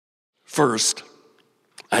First,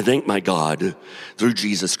 I thank my God through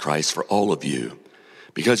Jesus Christ for all of you,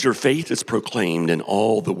 because your faith is proclaimed in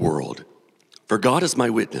all the world. For God is my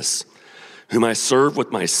witness, whom I serve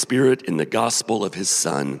with my spirit in the gospel of his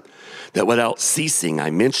Son, that without ceasing I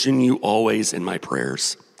mention you always in my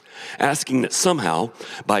prayers, asking that somehow,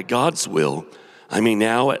 by God's will, I may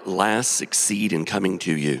now at last succeed in coming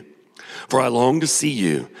to you. For I long to see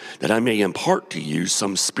you, that I may impart to you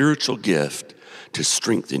some spiritual gift to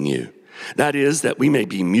strengthen you. That is, that we may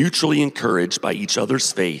be mutually encouraged by each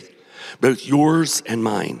other's faith, both yours and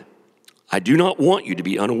mine. I do not want you to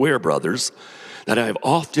be unaware, brothers, that I have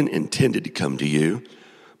often intended to come to you,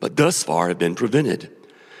 but thus far have been prevented,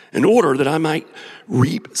 in order that I might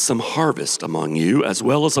reap some harvest among you as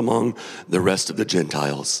well as among the rest of the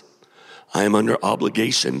Gentiles. I am under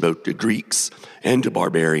obligation both to Greeks and to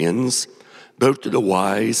barbarians, both to the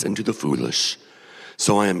wise and to the foolish.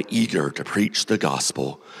 So I am eager to preach the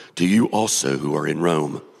gospel to you also who are in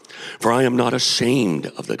Rome. For I am not ashamed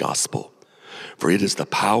of the gospel, for it is the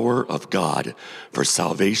power of God for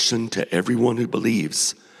salvation to everyone who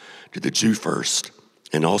believes, to the Jew first,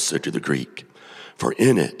 and also to the Greek. For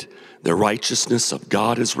in it the righteousness of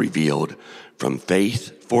God is revealed from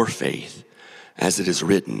faith for faith, as it is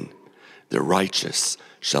written, the righteous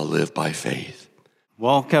shall live by faith.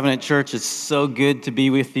 Well, Covenant Church, it's so good to be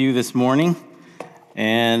with you this morning,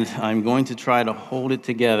 and I'm going to try to hold it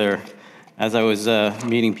together. As I was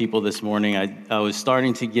meeting people this morning, I was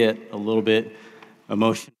starting to get a little bit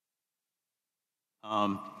emotional.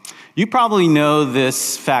 You probably know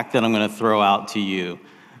this fact that I'm going to throw out to you.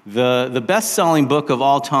 The best-selling book of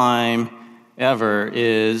all time ever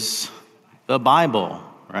is the Bible,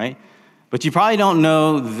 right? But you probably don't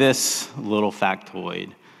know this little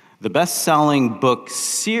factoid. The best-selling book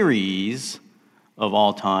series of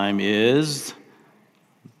all time is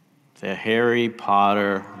the Harry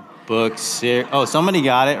Potter book series. Oh, somebody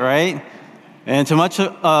got it, right? And to much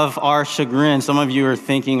of our chagrin, some of you are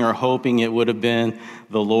thinking or hoping it would have been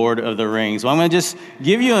the Lord of the Rings. Well, I'm going to just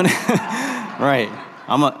give you an... right.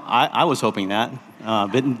 I was hoping that,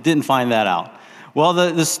 but didn't find that out. Well,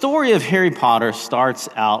 the story of Harry Potter starts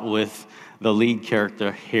out with the lead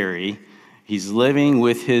character, Harry. He's living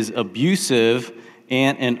with his abusive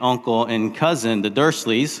aunt and uncle and cousin, the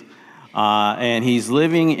Dursleys, and he's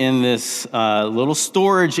living in this little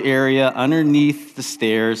storage area underneath the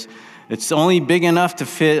stairs. It's only big enough to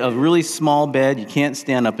fit a really small bed. You can't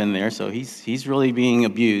stand up in there, so he's really being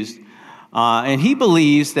abused. And he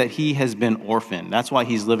believes that he has been orphaned. That's why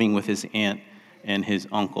he's living with his aunt and his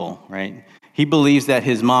uncle, right? He believes that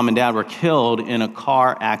his mom and dad were killed in a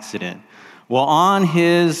car accident. Well, on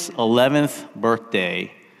his 11th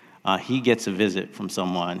birthday, he gets a visit from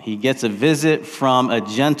someone. He gets a visit from a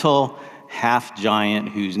gentle half-giant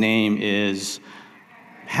whose name is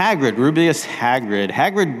Hagrid, Rubeus Hagrid.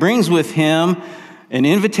 Hagrid brings with him an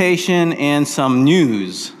invitation and some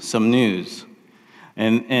news.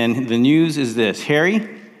 And the news is this: Harry,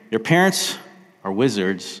 your parents are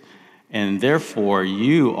wizards, and therefore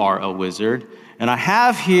you are a wizard. And I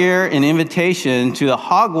have here an invitation to the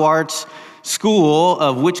Hogwarts School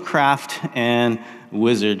of Witchcraft and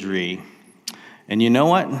Wizardry. And you know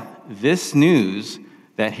what? This news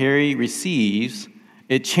that Harry receives,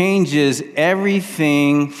 it changes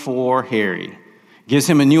everything for Harry. It gives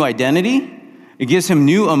him a new identity. It gives him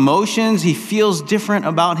new emotions. He feels different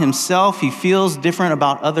about himself. He feels different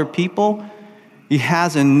about other people. He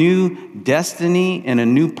has a new destiny and a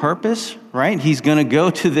new purpose, right? He's going to go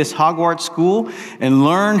to this Hogwarts school and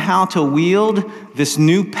learn how to wield this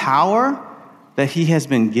new power that he has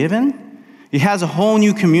been given. He has a whole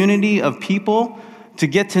new community of people to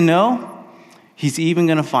get to know. He's even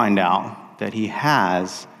going to find out that he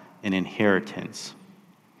has an inheritance.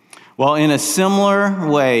 Well, in a similar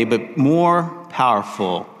way, but more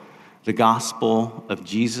powerful, the gospel of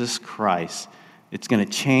Jesus Christ, it's going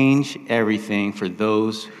to change everything for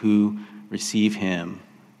those who receive him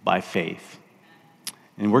by faith.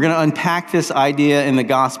 And we're going to unpack this idea in the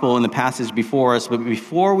gospel in the passage before us, but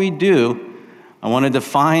before we do, I want to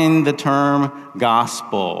define the term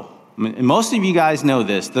gospel. And most of you guys know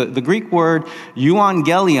this. The Greek word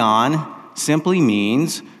euangelion simply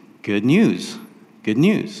means good news. Good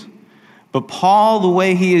news. But Paul, the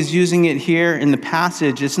way he is using it here in the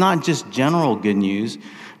passage, it's not just general good news.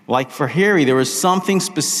 Like for Harry, there was something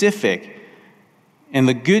specific. And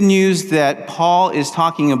the good news that Paul is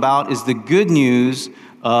talking about is the good news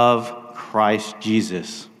of Christ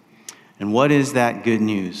Jesus. And what is that good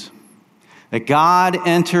news? That God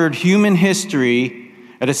entered human history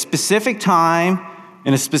at a specific time,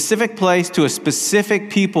 in a specific place, to a specific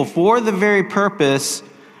people for the very purpose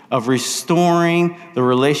of restoring the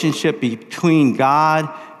relationship between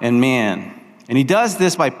God and man. And he does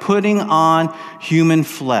this by putting on human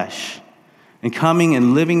flesh and coming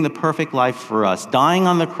and living the perfect life for us, dying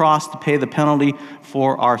on the cross to pay the penalty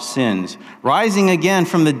for our sins, rising again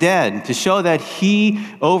from the dead to show that he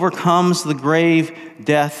overcomes the grave,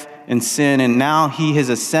 death, and sin. And now he has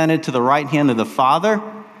ascended to the right hand of the Father,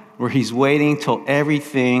 where he's waiting till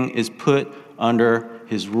everything is put under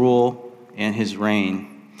his rule and his reign.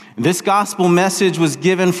 This gospel message was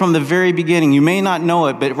given from the very beginning. You may not know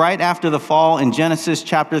it, but right after the fall in Genesis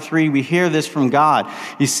chapter 3, we hear this from God.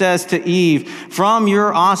 He says to Eve, "From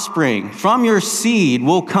your offspring, from your seed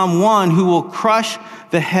will come one who will crush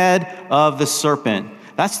the head of the serpent."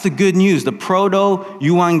 That's the good news, the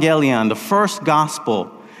proto-evangelion, the first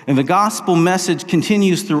gospel. And the gospel message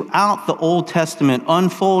continues throughout the Old Testament,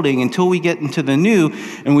 unfolding until we get into the New,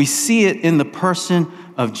 and we see it in the person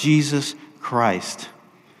of Jesus Christ.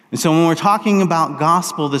 And so when we're talking about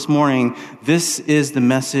gospel this morning, this is the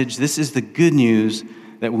message, this is the good news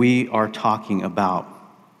that we are talking about.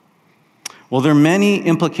 Well, there are many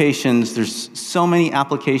implications, there's so many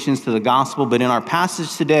applications to the gospel, but in our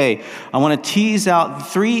passage today, I want to tease out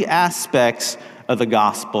 3 aspects of the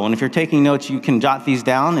gospel. And if you're taking notes, you can jot these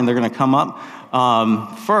down and they're going to come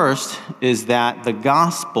up. First is that the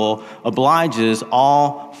gospel obliges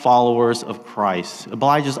all followers of Christ.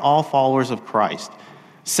 Obliges all followers of Christ.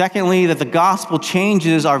 Secondly, that the gospel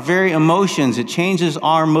changes our very emotions. It changes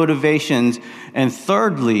our motivations. And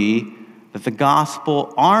thirdly, that the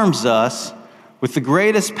gospel arms us with the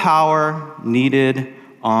greatest power needed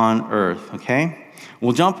on earth. Okay?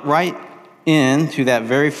 We'll jump right into that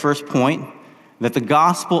very first point, that the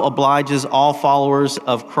gospel obliges all followers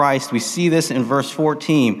of Christ. We see this in verse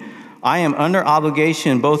 14. "I am under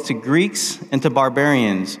obligation both to Greeks and to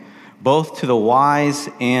barbarians, both to the wise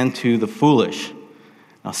and to the foolish."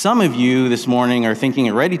 Now, some of you this morning are thinking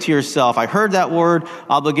already to yourself, I heard that word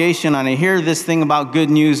obligation, and I hear this thing about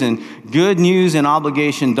good news and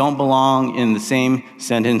obligation don't belong in the same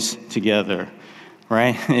sentence together,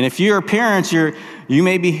 right? And if you're parents, you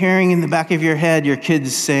may be hearing in the back of your head your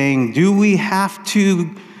kids saying, do we have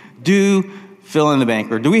to do fill in the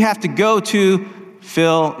blank? Or do we have to go to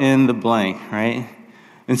fill in the blank, right?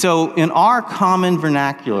 And so in our common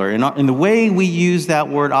vernacular, in the way we use that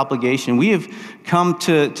word obligation, we have come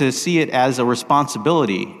to see it as a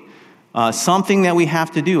responsibility, something that we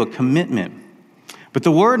have to do, a commitment. But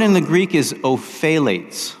the word in the Greek is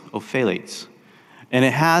ophalates, and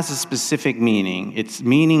it has a specific meaning. Its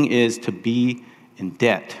meaning is to be in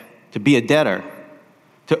debt, to be a debtor,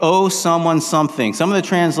 to owe someone something. Some of the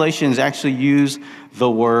translations actually use the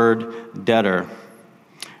word debtor.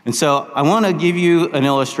 And so I want to give you an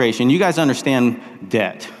illustration. You guys understand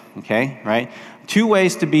debt, okay, right? 2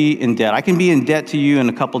 ways to be in debt. I can be in debt to you in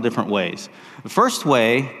a couple different ways. The first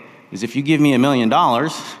way is if you give me $1 million,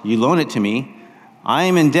 you loan it to me, I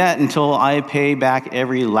am in debt until I pay back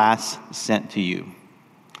every last cent to you.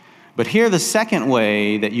 But here the second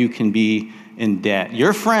way that you can be in debt.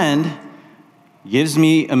 Your friend gives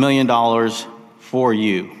me $1 million for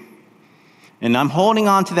you. And I'm holding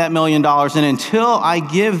on to that $1 million, and until I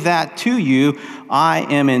give that to you, I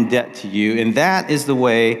am in debt to you. And that is the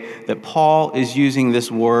way that Paul is using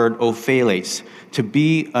this word ophalates, to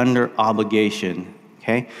be under obligation,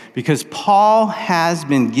 okay? Because Paul has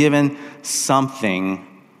been given something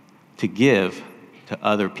to give to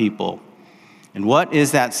other people. And what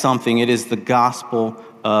is that something? It is the gospel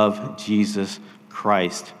of Jesus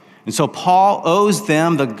Christ. And so Paul owes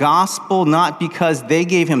them the gospel not because they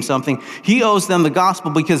gave him something. He owes them the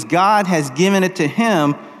gospel because God has given it to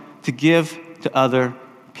him to give to other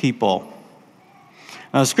people.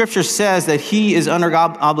 Now, the scripture says that he is under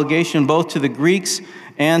obligation both to the Greeks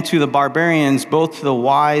and to the barbarians, both to the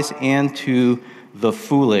wise and to the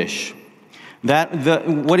foolish.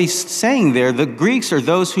 What he's saying there, the Greeks are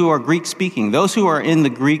those who are Greek-speaking, those who are in the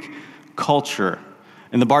Greek culture.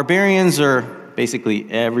 And the barbarians are basically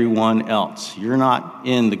everyone else. You're not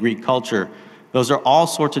in the Greek culture. Those are all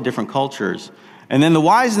sorts of different cultures. And then the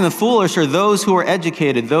wise and the foolish are those who are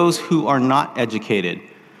educated, those who are not educated.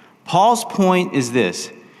 Paul's point is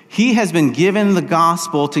this. He has been given the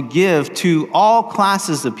gospel to give to all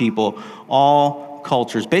classes of people, all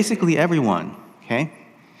cultures, basically everyone, okay?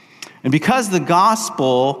 And because the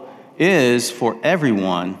gospel is for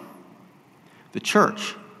everyone, the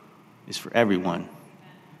church is for everyone.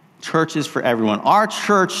 Church is for everyone. Our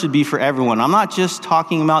church should be for everyone. I'm not just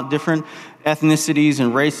talking about different ethnicities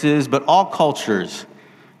and races, but all cultures,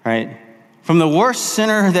 right? From the worst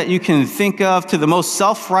sinner that you can think of to the most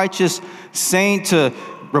self-righteous saint to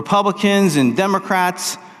Republicans and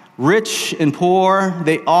Democrats, rich and poor,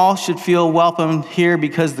 they all should feel welcomed here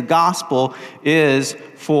because the gospel is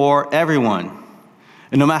for everyone.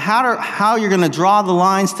 And no matter how you're going to draw the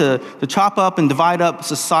lines to chop up and divide up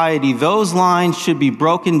society, those lines should be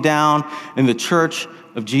broken down in the church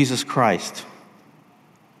of Jesus Christ.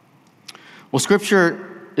 Well,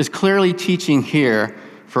 Scripture is clearly teaching here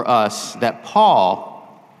for us that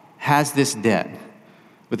Paul has this debt.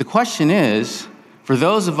 But the question is, for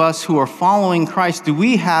those of us who are following Christ, do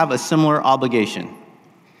we have a similar obligation?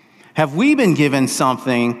 Have we been given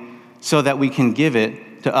something so that we can give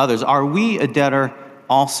it to others? Are we a debtor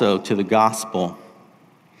also to the gospel?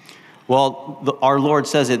 Well, our Lord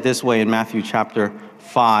says it this way in Matthew chapter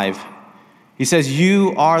 5. He says,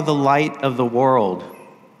 "You are the light of the world.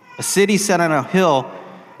 A city set on a hill,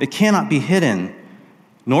 it cannot be hidden.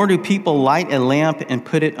 Nor do people light a lamp and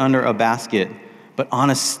put it under a basket, but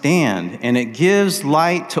on a stand, and it gives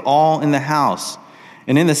light to all in the house.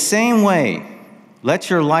 And in the same way,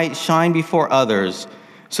 let your light shine before others,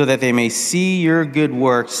 so that they may see your good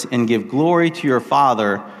works and give glory to your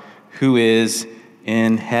Father who is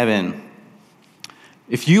in heaven."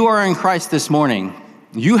 If you are in Christ this morning,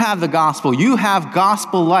 you have the gospel, you have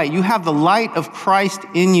gospel light, you have the light of Christ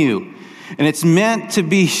in you. And it's meant to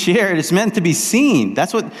be shared, it's meant to be seen.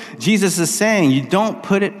 That's what Jesus is saying. You don't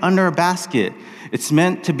put it under a basket. It's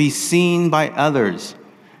meant to be seen by others.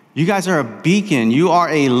 You guys are a beacon, you are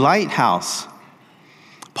a lighthouse.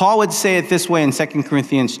 Paul would say it this way in 2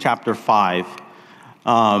 Corinthians chapter 5.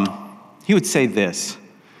 He would say this: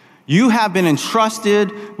 "You have been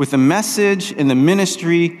entrusted with the message and the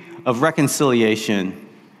ministry of reconciliation.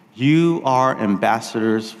 You are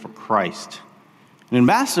ambassadors for Christ." And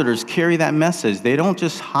ambassadors carry that message. They don't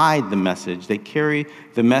just hide the message. They carry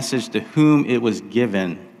the message to whom it was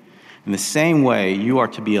given. In the same way, you are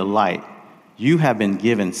to be a light. You have been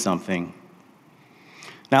given something.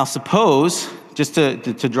 Now, suppose, just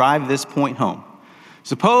to drive this point home,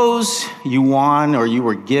 suppose you won or you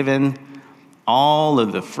were given all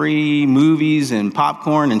of the free movies and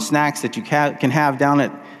popcorn and snacks that you can have down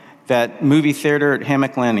at that movie theater at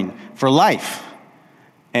Hammock Landing for life.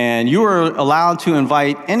 And you were allowed to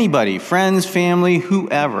invite anybody, friends, family,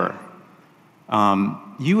 whoever.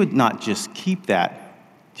 You would not just keep that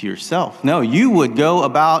to yourself. No, you would go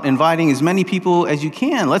about inviting as many people as you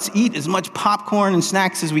can. Let's eat as much popcorn and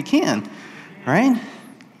snacks as we can, right?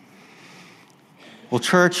 Well,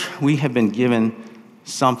 church, we have been given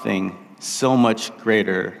something so much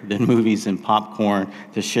greater than movies and popcorn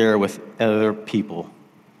to share with other people.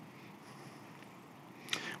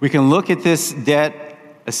 We can look at this debt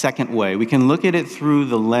a second way. We can look at it through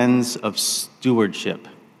the lens of stewardship.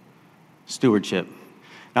 Stewardship.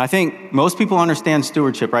 Now, I think most people understand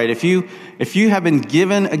stewardship, right? If you have been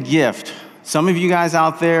given a gift, some of you guys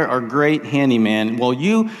out there are great handyman. Well,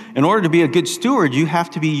 in order to be a good steward, you have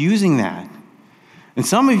to be using that. And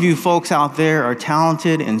some of you folks out there are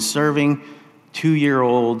talented in serving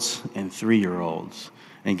 2-year-olds and 3-year-olds.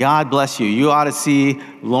 And God bless you. You ought to see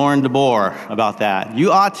Lauren DeBoer about that.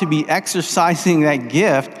 You ought to be exercising that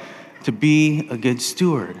gift to be a good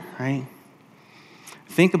steward, right?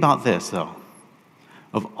 Think about this, though.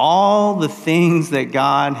 Of all the things that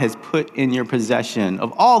God has put in your possession,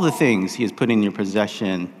 of all the things He has put in your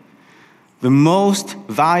possession, the most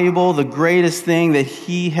valuable, the greatest thing that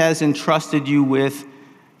He has entrusted you with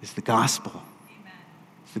is the gospel. Amen.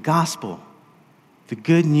 It's the gospel. The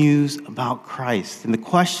good news about Christ. And the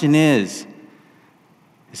question is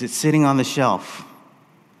it sitting on the shelf,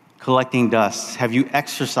 collecting dust? Have you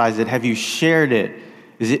exercised it? Have you shared it?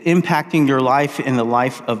 Is it impacting your life and the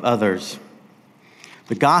life of others?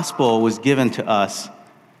 The gospel was given to us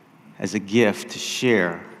as a gift to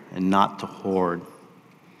share and not to hoard.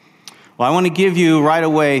 Well, I want to give you right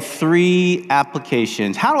away 3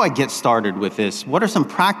 applications. How do I get started with this? What are some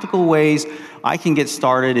practical ways I can get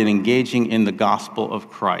started in engaging in the gospel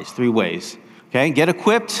of Christ? 3 ways. Okay, get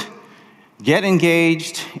equipped, get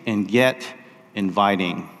engaged, and get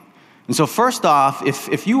inviting. And so first off,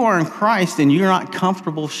 if you are in Christ and you're not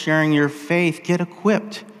comfortable sharing your faith, get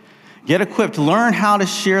equipped. Get equipped. Learn how to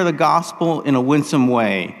share the gospel in a winsome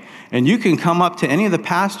way. And you can come up to any of the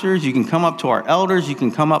pastors, you can come up to our elders, you can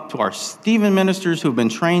come up to our Stephen ministers who have been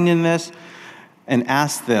trained in this and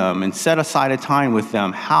ask them and set aside a time with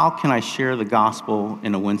them. How can I share the gospel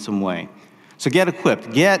in a winsome way? So get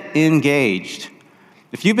equipped, get engaged.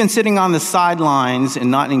 If you've been sitting on the sidelines and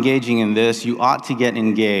not engaging in this, you ought to get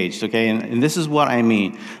engaged, okay? And this is what I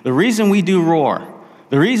mean. The reason we do Roar,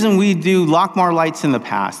 the reason we do Lockmar Lights in the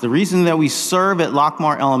past, the reason that we serve at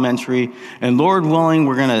Lockmar Elementary, and Lord willing,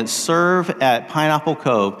 we're going to serve at Pineapple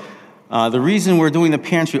Cove, The reason we're doing the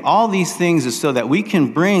parents retreat, all these things is so that we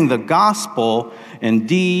can bring the gospel in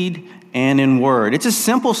deed and in word. It's a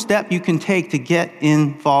simple step you can take to get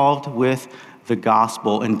involved with the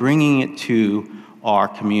gospel and bringing it to our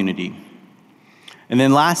community. And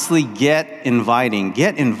then lastly, get inviting.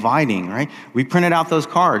 Get inviting, right? We printed out those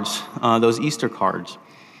cards, those Easter cards.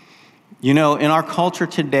 You know, in our culture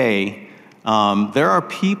today, there are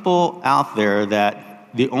people out there that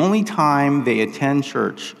the only time they attend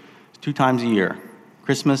church is 2 times a year,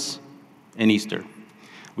 Christmas and Easter.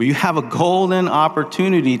 Well, you have a golden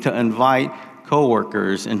opportunity to invite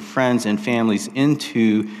coworkers and friends and families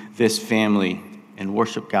into this family and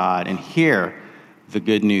worship God and hear the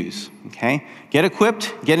good news, okay? Get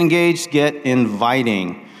equipped, get engaged, get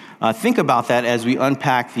inviting. Think about that as we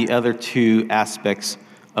unpack the other 2 aspects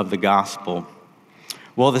of the gospel.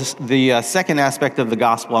 Well, the second aspect of the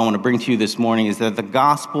gospel I want to bring to you this morning is that the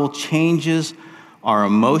gospel changes our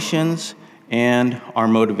emotions and our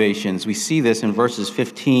motivations. We see this in verses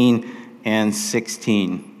 15 and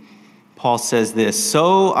 16. Paul says this,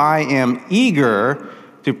 "So I am eager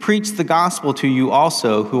to preach the gospel to you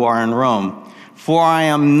also who are in Rome. For I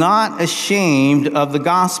am not ashamed of the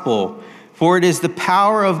gospel, for it is the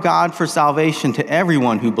power of God for salvation to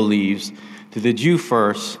everyone who believes, to the Jew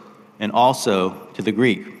first, and also to the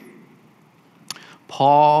Greek."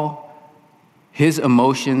 Paul, his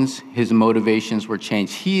emotions, his motivations were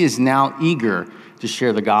changed. He is now eager to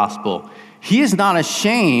share the gospel. He is not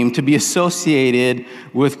ashamed to be associated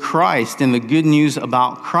with Christ and the good news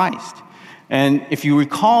about Christ. And if you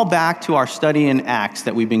recall back to our study in Acts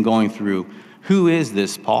that we've been going through, who is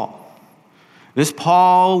this Paul? This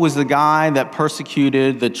Paul was the guy that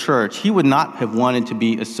persecuted the church. He would not have wanted to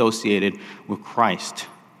be associated with Christ.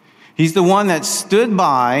 He's the one that stood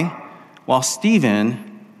by while Stephen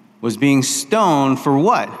was being stoned for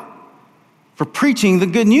what? For preaching the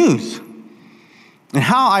good news. And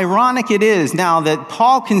how ironic it is now that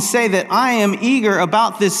Paul can say that I am eager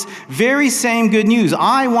about this very same good news.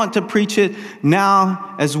 I want to preach it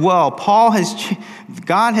now as well.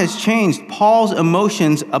 God has changed Paul's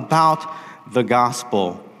emotions about the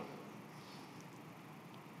gospel.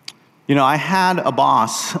 You know, I had a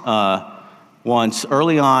boss once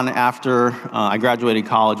early on after I graduated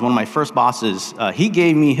college. One of my first bosses, he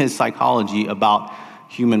gave me his psychology about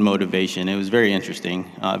human motivation. It was very interesting,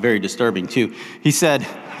 very disturbing too. He said,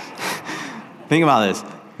 think about this.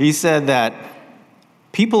 He said that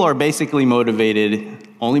people are basically motivated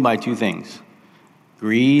only by 2 things,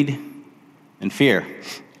 greed and fear.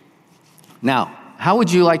 Now, how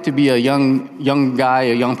would you like to be a young guy,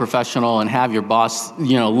 a young professional, and have your boss,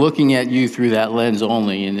 looking at you through that lens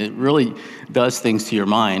only? And it really does things to your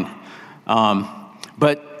mind.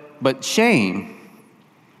 But shame,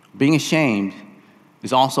 being ashamed,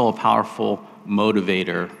 is also a powerful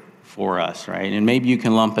motivator for us, right? And maybe you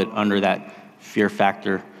can lump it under that fear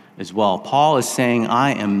factor as well. Paul is saying,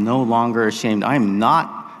 I am no longer ashamed. I am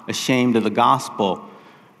not ashamed of the gospel.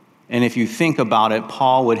 And if you think about it,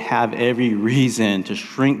 Paul would have every reason to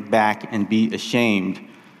shrink back and be ashamed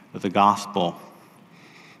of the gospel,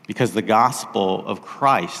 because the gospel of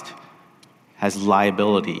Christ has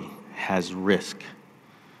liability, has risk,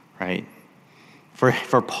 right?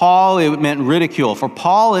 For Paul, it meant ridicule. For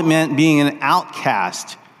Paul, it meant being an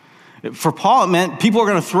outcast. For Paul, it meant people are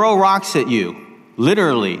going to throw rocks at you,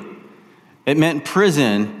 literally. It meant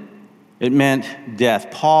prison. It meant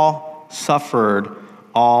death. Paul suffered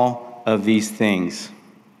all of these things.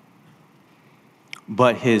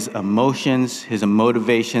 But his emotions, his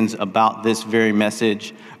motivations about this very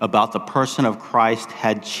message, about the person of Christ,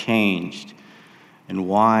 had changed. And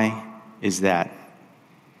why is that?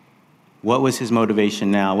 What was his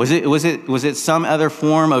motivation now? Was it some other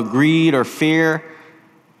form of greed or fear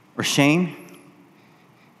or shame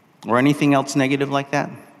or anything else negative like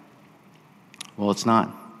that? Well, it's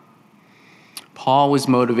not. Paul was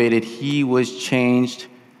motivated. He was changed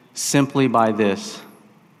simply by this.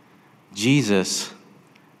 Jesus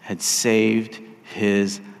had saved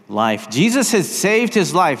his life. Jesus had saved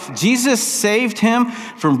his life. Jesus saved him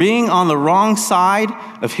from being on the wrong side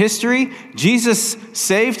of history. Jesus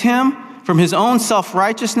saved him from his own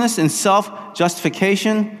self-righteousness and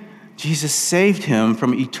self-justification. Jesus saved him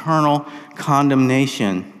from eternal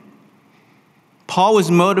condemnation. Paul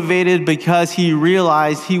was motivated because he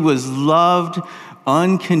realized he was loved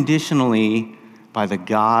unconditionally by the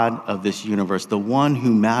God of this universe, the one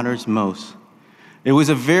who matters most. It was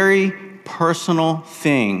a very personal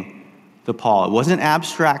thing to Paul. It wasn't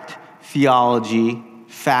abstract theology,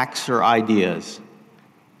 facts, or ideas.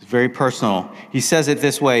 It's very personal. He says it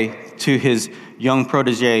this way to his young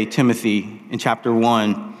protege, Timothy, in chapter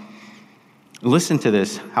 1. Listen to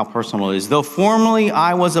this, how personal it is. Though formerly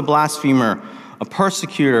I was a blasphemer, a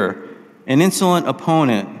persecutor, an insolent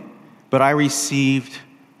opponent, but I received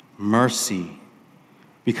mercy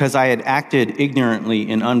because I had acted ignorantly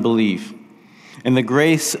in unbelief. And the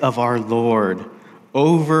grace of our Lord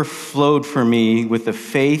overflowed for me with the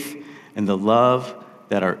faith and the love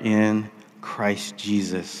that are in Christ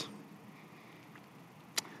Jesus.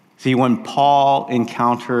 See, when Paul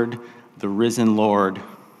encountered the risen Lord,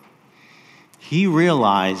 he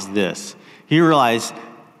realized this. He realized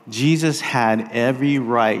Jesus had every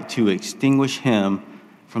right to extinguish him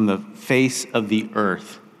from the face of the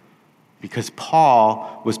earth because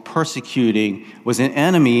Paul was an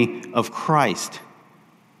enemy of Christ.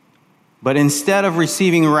 But instead of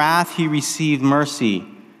receiving wrath, he received mercy.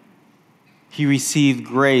 He received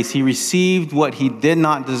grace. He received what he did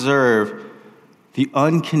not deserve, the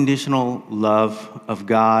unconditional love of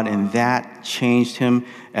God, and that changed him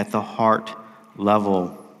at the heart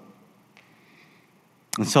level.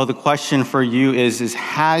 And so the question for you is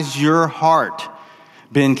has your heart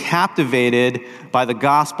been captivated by the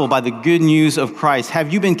gospel, by the good news of Christ?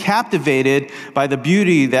 Have you been captivated by the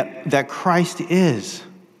beauty that Christ is?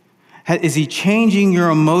 Is he changing your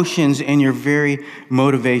emotions and your very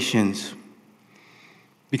motivations?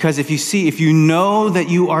 Because if you know that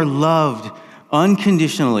you are loved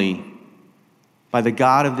unconditionally by the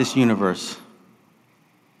God of this universe,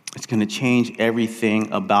 it's going to change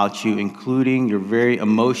everything about you, including your very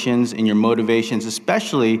emotions and your motivations,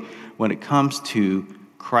 especially when it comes to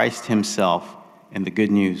Christ himself and the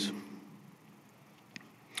good news.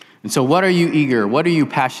 And so what are you eager? What are you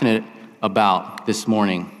passionate about this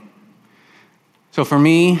morning? So for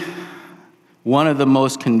me, one of the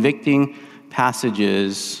most convicting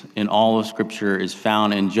passages in all of Scripture is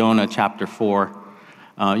found in Jonah chapter 4.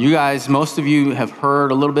 You guys, most of you have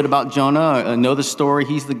heard a little bit about Jonah, know the story.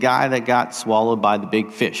 He's the guy that got swallowed by the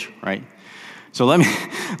big fish, right? So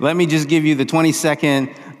let me just give you the 20-second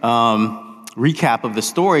recap of the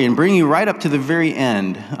story and bring you right up to the very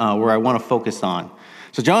end where I want to focus on.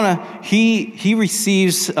 So Jonah, he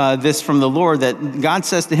receives this from the Lord, that God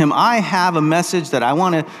says to him, I have a message that I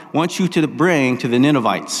want you to bring to the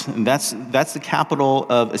Ninevites. And that's the capital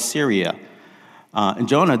of Assyria. And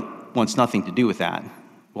Jonah wants nothing to do with that.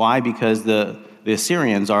 Why? Because the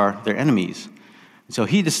Assyrians are their enemies. So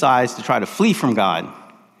he decides to try to flee from God.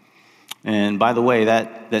 And by the way,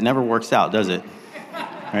 that never works out, does it?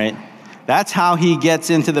 Right? That's how he gets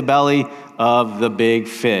into the belly of the big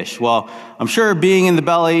fish. Well, I'm sure being in the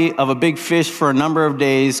belly of a big fish for a number of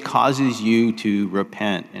days causes you to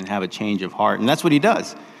repent and have a change of heart. And that's what he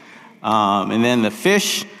does. And then the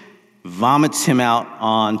fish vomits him out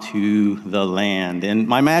onto the land. And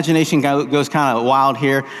my imagination goes kind of wild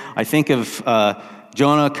here. I think of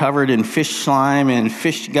Jonah covered in fish slime and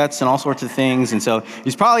fish guts and all sorts of things. And so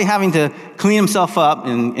he's probably having to clean himself up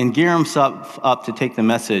and gear himself up to take the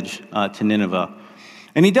message to Nineveh.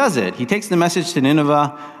 And he does it. He takes the message to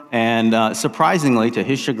Nineveh, and surprisingly, to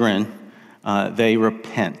his chagrin, they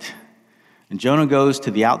repent. And Jonah goes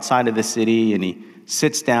to the outside of the city, and he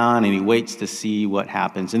sits down, and he waits to see what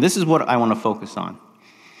happens. And this is what I want to focus on.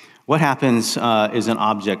 What happens is an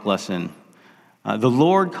object lesson. The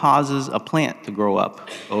Lord causes a plant to grow up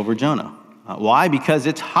over Jonah. Why? Because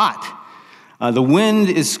it's hot. The wind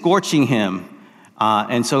is scorching him.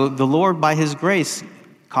 And so the Lord, by his grace,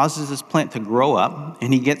 causes this plant to grow up,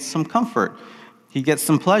 and he gets some comfort. He gets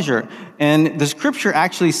some pleasure. And the scripture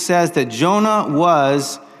actually says that Jonah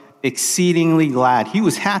was exceedingly glad. He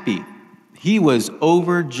was happy. He was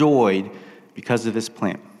overjoyed because of this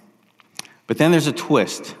plant. But then there's a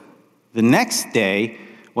twist. The next day,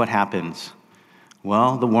 what happens?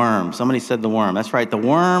 Well, the worm. Somebody said the worm. That's right. The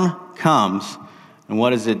worm comes, and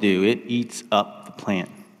what does it do? It eats up the plant.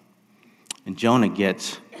 And Jonah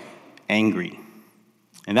gets angry.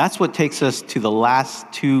 And that's what takes us to the last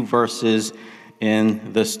two verses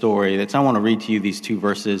in the story. I want to read to you these two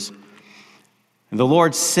verses. The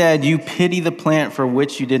Lord said, you pity the plant for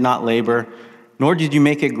which you did not labor, nor did you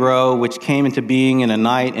make it grow, which came into being in a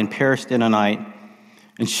night and perished in a night.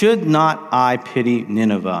 And should not I pity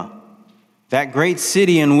Nineveh, that great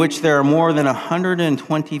city in which there are more than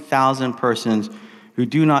 120,000 persons who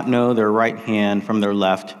do not know their right hand from their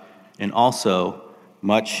left, and also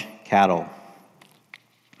much cattle?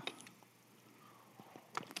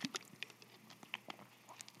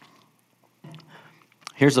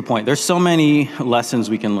 Here's the point. There's so many lessons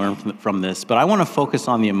we can learn from this, but I want to focus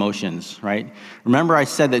on the emotions, right? Remember I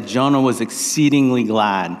said that Jonah was exceedingly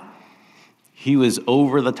glad. He was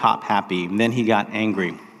over the top happy, and then he got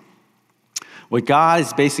angry. What God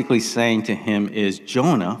is basically saying to him is,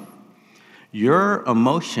 Jonah, your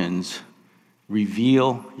emotions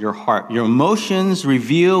reveal your heart. Your emotions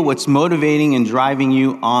reveal what's motivating and driving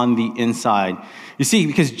you on the inside. You see,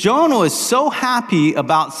 because Jonah was so happy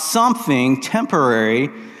about something temporary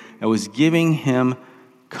that was giving him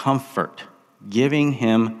comfort, giving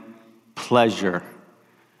him pleasure.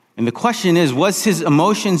 And the question is, was his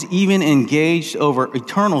emotions even engaged over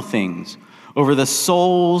eternal things, over the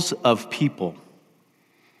souls of people?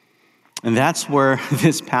 And that's where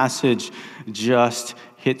this passage just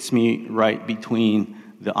hits me right between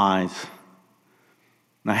the eyes.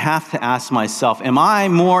 And I have to ask myself, am I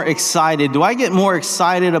more excited? Do I get more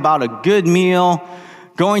excited about a good meal,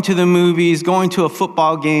 going to the movies, going to a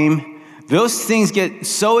football game? Those things get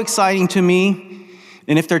so exciting to me.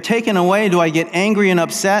 And if they're taken away, do I get angry and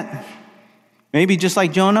upset? Maybe just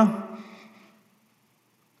like Jonah?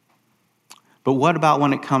 But what about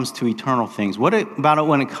when it comes to eternal things? What about it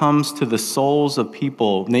when it comes to the souls of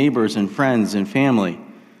people, neighbors and friends and family?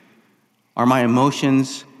 Are my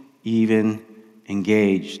emotions even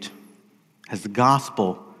engaged? Has the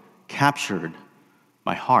gospel captured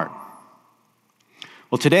my heart?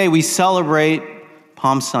 Well, today we celebrate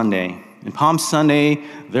Palm Sunday. And Palm Sunday,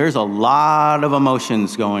 there's a lot of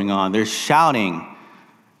emotions going on. There's shouting,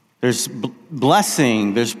 there's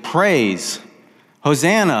blessing, there's praise.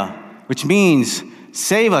 Hosanna, which means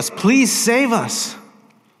save us, please save us.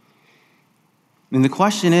 And the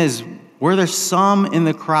question is, were there some in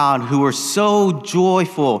the crowd who were so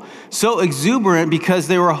joyful, so exuberant because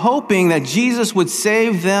they were hoping that Jesus would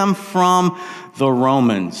save them from the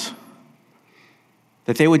Romans?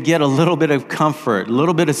 That they would get a little bit of comfort, a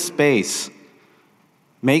little bit of space,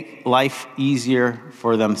 make life easier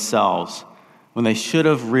for themselves, when they should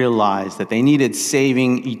have realized that they needed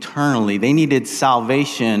saving eternally. They needed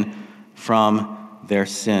salvation from their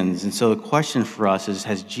sins. And so the question for us is,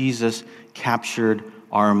 has Jesus captured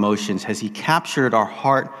our emotions? Has he captured our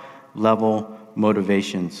heart level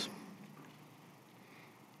motivations?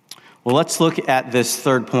 Well, let's look at this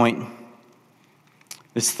third point,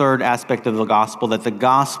 this third aspect of the gospel, that the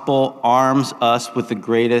gospel arms us with the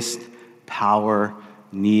greatest power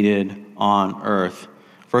needed on earth.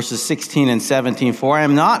 Verses 16 and 17, for I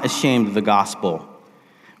am not ashamed of the gospel,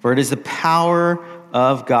 for it is the power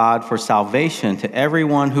of God for salvation to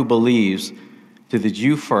everyone who believes, to the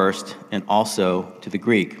Jew first, and also to the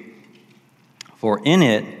Greek. For in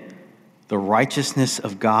it, the righteousness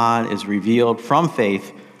of God is revealed from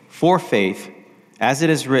faith for faith, as it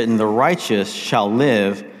is written, the righteous shall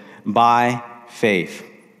live by faith.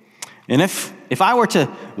 And if I were to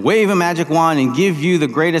wave a magic wand and give you the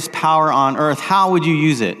greatest power on earth, how would you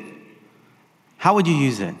use it? How would you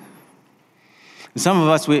use it? Some of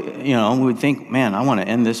us, we would think, man, I want to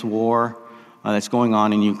end this war that's going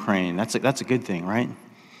on in Ukraine. That's a good thing, right?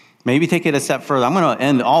 Maybe take it a step further. I'm going to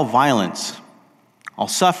end all violence, all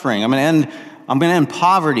suffering. I'm going to end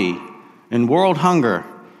poverty and world hunger.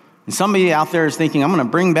 And somebody out there is thinking, I'm going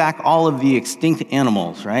to bring back all of the extinct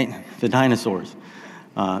animals, right? The dinosaurs.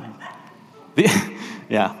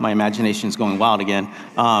 Yeah, my imagination's going wild again.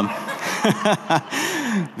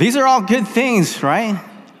 These are all good things, right?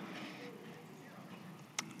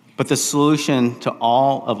 But the solution to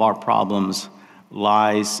all of our problems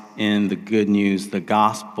lies in the good news, the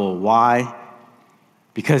gospel. Why?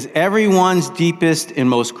 Because everyone's deepest and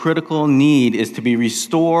most critical need is to be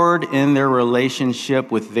restored in their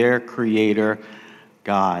relationship with their Creator,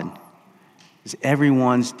 God. It's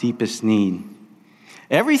everyone's deepest need.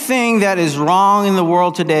 Everything that is wrong in the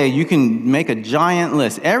world today, you can make a giant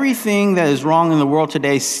list. Everything that is wrong in the world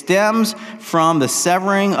today stems from the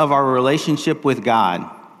severing of our relationship with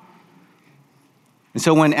God. And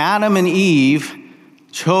so when Adam and Eve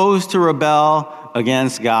chose to rebel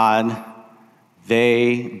against God,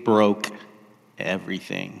 they broke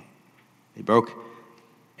everything. They broke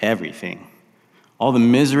everything. All the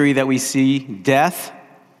misery that we see, death,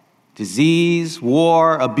 disease,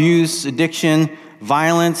 war, abuse, addiction,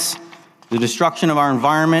 violence, the destruction of our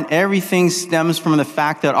environment, everything stems from the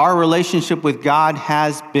fact that our relationship with God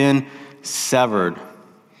has been severed.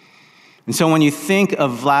 And so when you think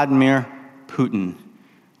of Vladimir Putin,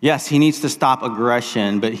 yes, he needs to stop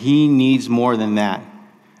aggression, but he needs more than that.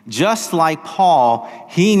 Just like Paul,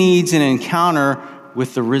 he needs an encounter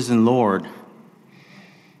with the risen Lord.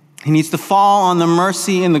 He needs to fall on the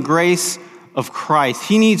mercy and the grace of Christ.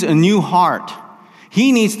 He needs a new heart.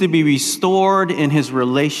 He needs to be restored in his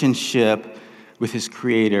relationship with his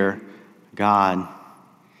Creator, God.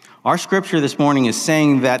 Our scripture this morning is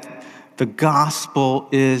saying that the gospel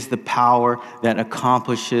is the power that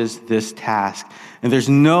accomplishes this task. And there's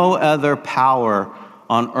no other power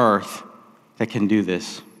on earth that can do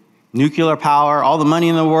this. nuclear power, all the money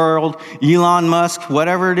in the world, Elon Musk,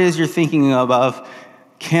 whatever it is you're thinking of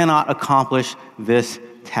cannot accomplish this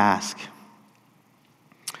task.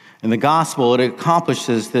 In the gospel, it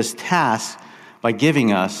accomplishes this task by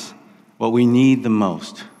giving us what we need the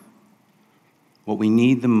most. What we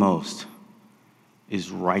need the most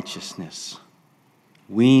is righteousness.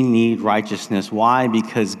 We need righteousness. Why?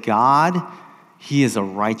 Because God, He is a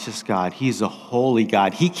righteous God. He is a holy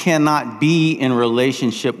God. He cannot be in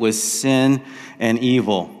relationship with sin and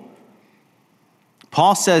evil.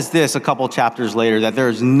 Paul says this a couple chapters later, that there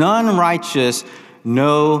is none righteous,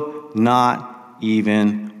 no, not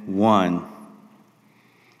even one.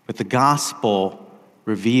 But the gospel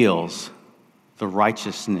reveals the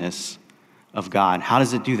righteousness of God. How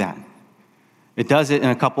does it do that? It does it in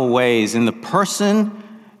a couple ways, in the person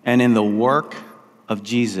and in the work of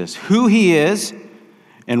Jesus, who He is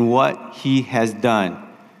and what He has done.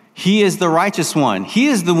 He is the righteous one. He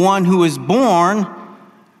is the one who is born,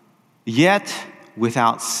 yet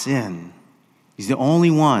without sin. He's the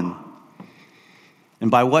only one. And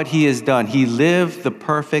by what He has done, He lived the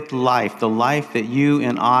perfect life, the life that you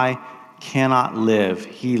and I cannot live.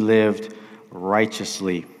 He lived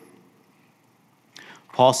righteously.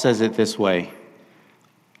 Paul says it this way.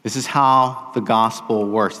 This is how the gospel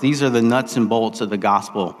works. These are the nuts and bolts of the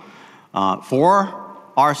gospel. For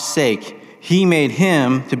our sake, He made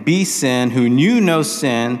Him to be sin who knew no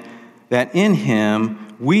sin, that in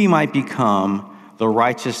Him we might become the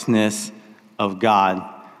righteousness of God.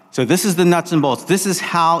 So this is the nuts and bolts. This is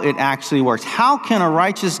how it actually works. How can a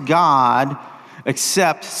righteous God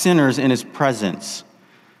accept sinners in His presence?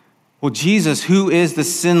 Well, Jesus, who is the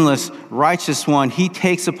sinless, righteous one, He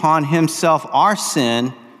takes upon Himself our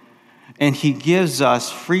sin, and He gives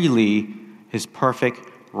us freely His perfect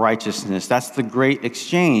righteousness. That's the great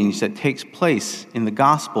exchange that takes place in the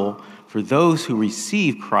gospel for those who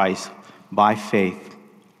receive Christ by faith.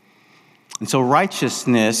 And so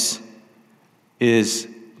righteousness is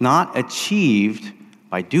not achieved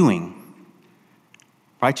by doing.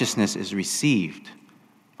 Righteousness is received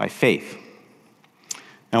by faith.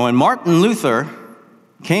 Now, when Martin Luther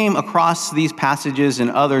came across these passages and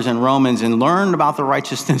others in Romans and learned about the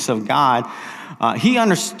righteousness of God, he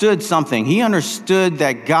understood something. He understood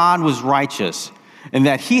that God was righteous and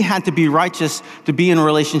that he had to be righteous to be in a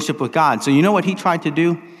relationship with God. So you know what he tried to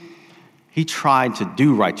do? He tried to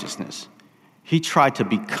do righteousness. He tried to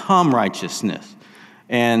become righteousness.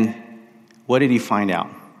 And what did he find out?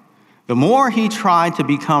 The more he tried to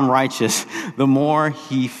become righteous, the more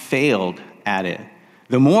he failed at it.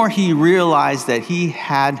 The more he realized that he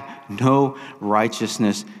had no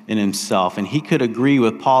righteousness in himself. And he could agree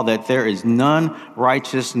with Paul that there is none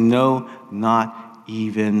righteous, no, not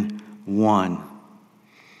even one.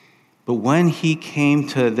 But when he came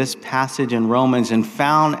to this passage in Romans and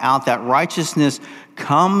found out that righteousness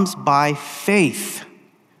comes by faith,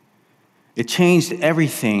 it changed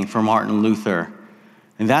everything for Martin Luther.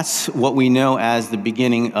 And that's what we know as the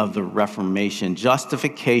beginning of the Reformation,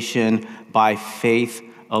 justification by faith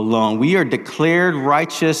alone. We are declared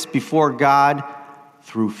righteous before God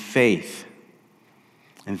through faith.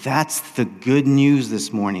 And that's the good news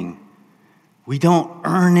this morning. We don't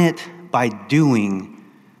earn it by doing.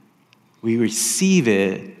 We receive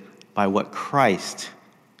it by what Christ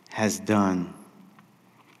has done.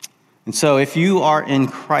 And so if you are in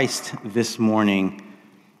Christ this morning,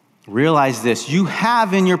 realize this. You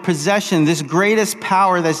have in your possession this greatest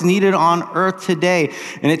power that's needed on earth today.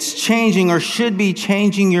 And it's changing or should be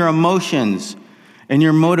changing your emotions and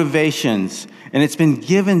your motivations. And it's been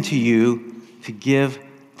given to you to give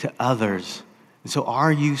to others. And so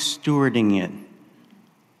are you stewarding it?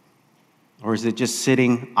 Or is it just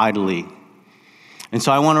sitting idly? And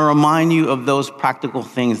so I want to remind you of those practical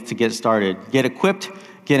things to get started. Get equipped,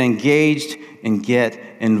 get engaged, and get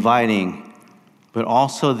inviting. But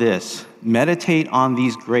also this, meditate on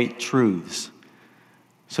these great truths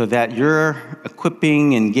so that your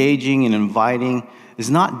equipping, engaging, and inviting is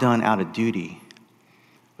not done out of duty,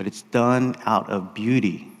 but it's done out of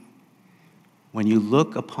beauty. When you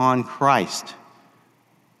look upon Christ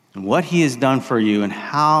and what He has done for you and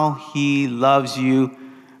how He loves you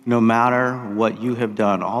no matter what you have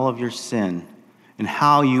done, all of your sin, and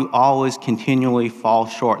how you always continually fall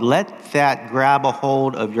short. Let that grab a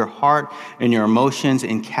hold of your heart and your emotions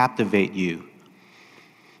and captivate you.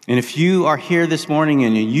 And if you are here this morning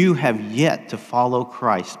and you have yet to follow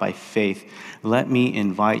Christ by faith, let me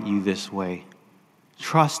invite you this way.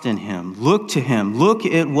 Trust in Him. Look to Him. Look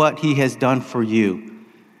at what He has done for you.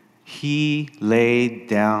 He laid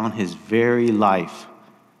down His very life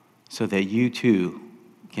so that you too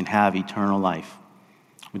can have eternal life.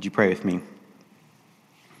 Would you pray with me?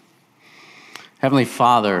 Heavenly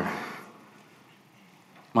Father,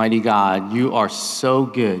 mighty God, you are so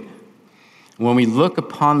good. When we look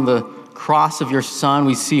upon the cross of your Son,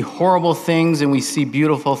 we see horrible things and we see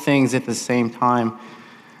beautiful things at the same time.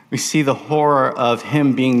 We see the horror of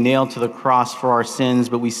him being nailed to the cross for our sins,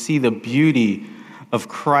 but we see the beauty of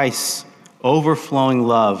Christ's overflowing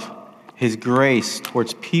love, his grace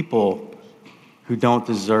towards people who don't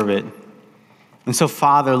deserve it. And so,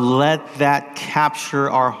 Father, let that capture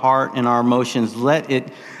our heart and our emotions. Let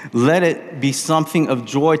it be something of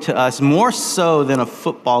joy to us, more so than a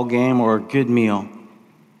football game or a good meal.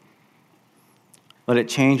 Let it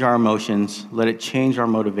change our emotions. Let it change our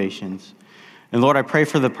motivations. And Lord, I pray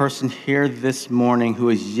for the person here this morning who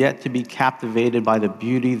is yet to be captivated by the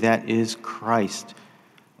beauty that is Christ,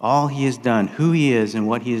 all he has done, who he is, and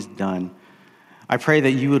what he has done. I pray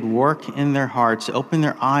that you would work in their hearts, open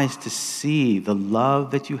their eyes to see the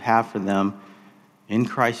love that you have for them in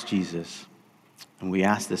Christ Jesus. And we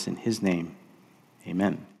ask this in his name.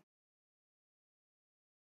 Amen.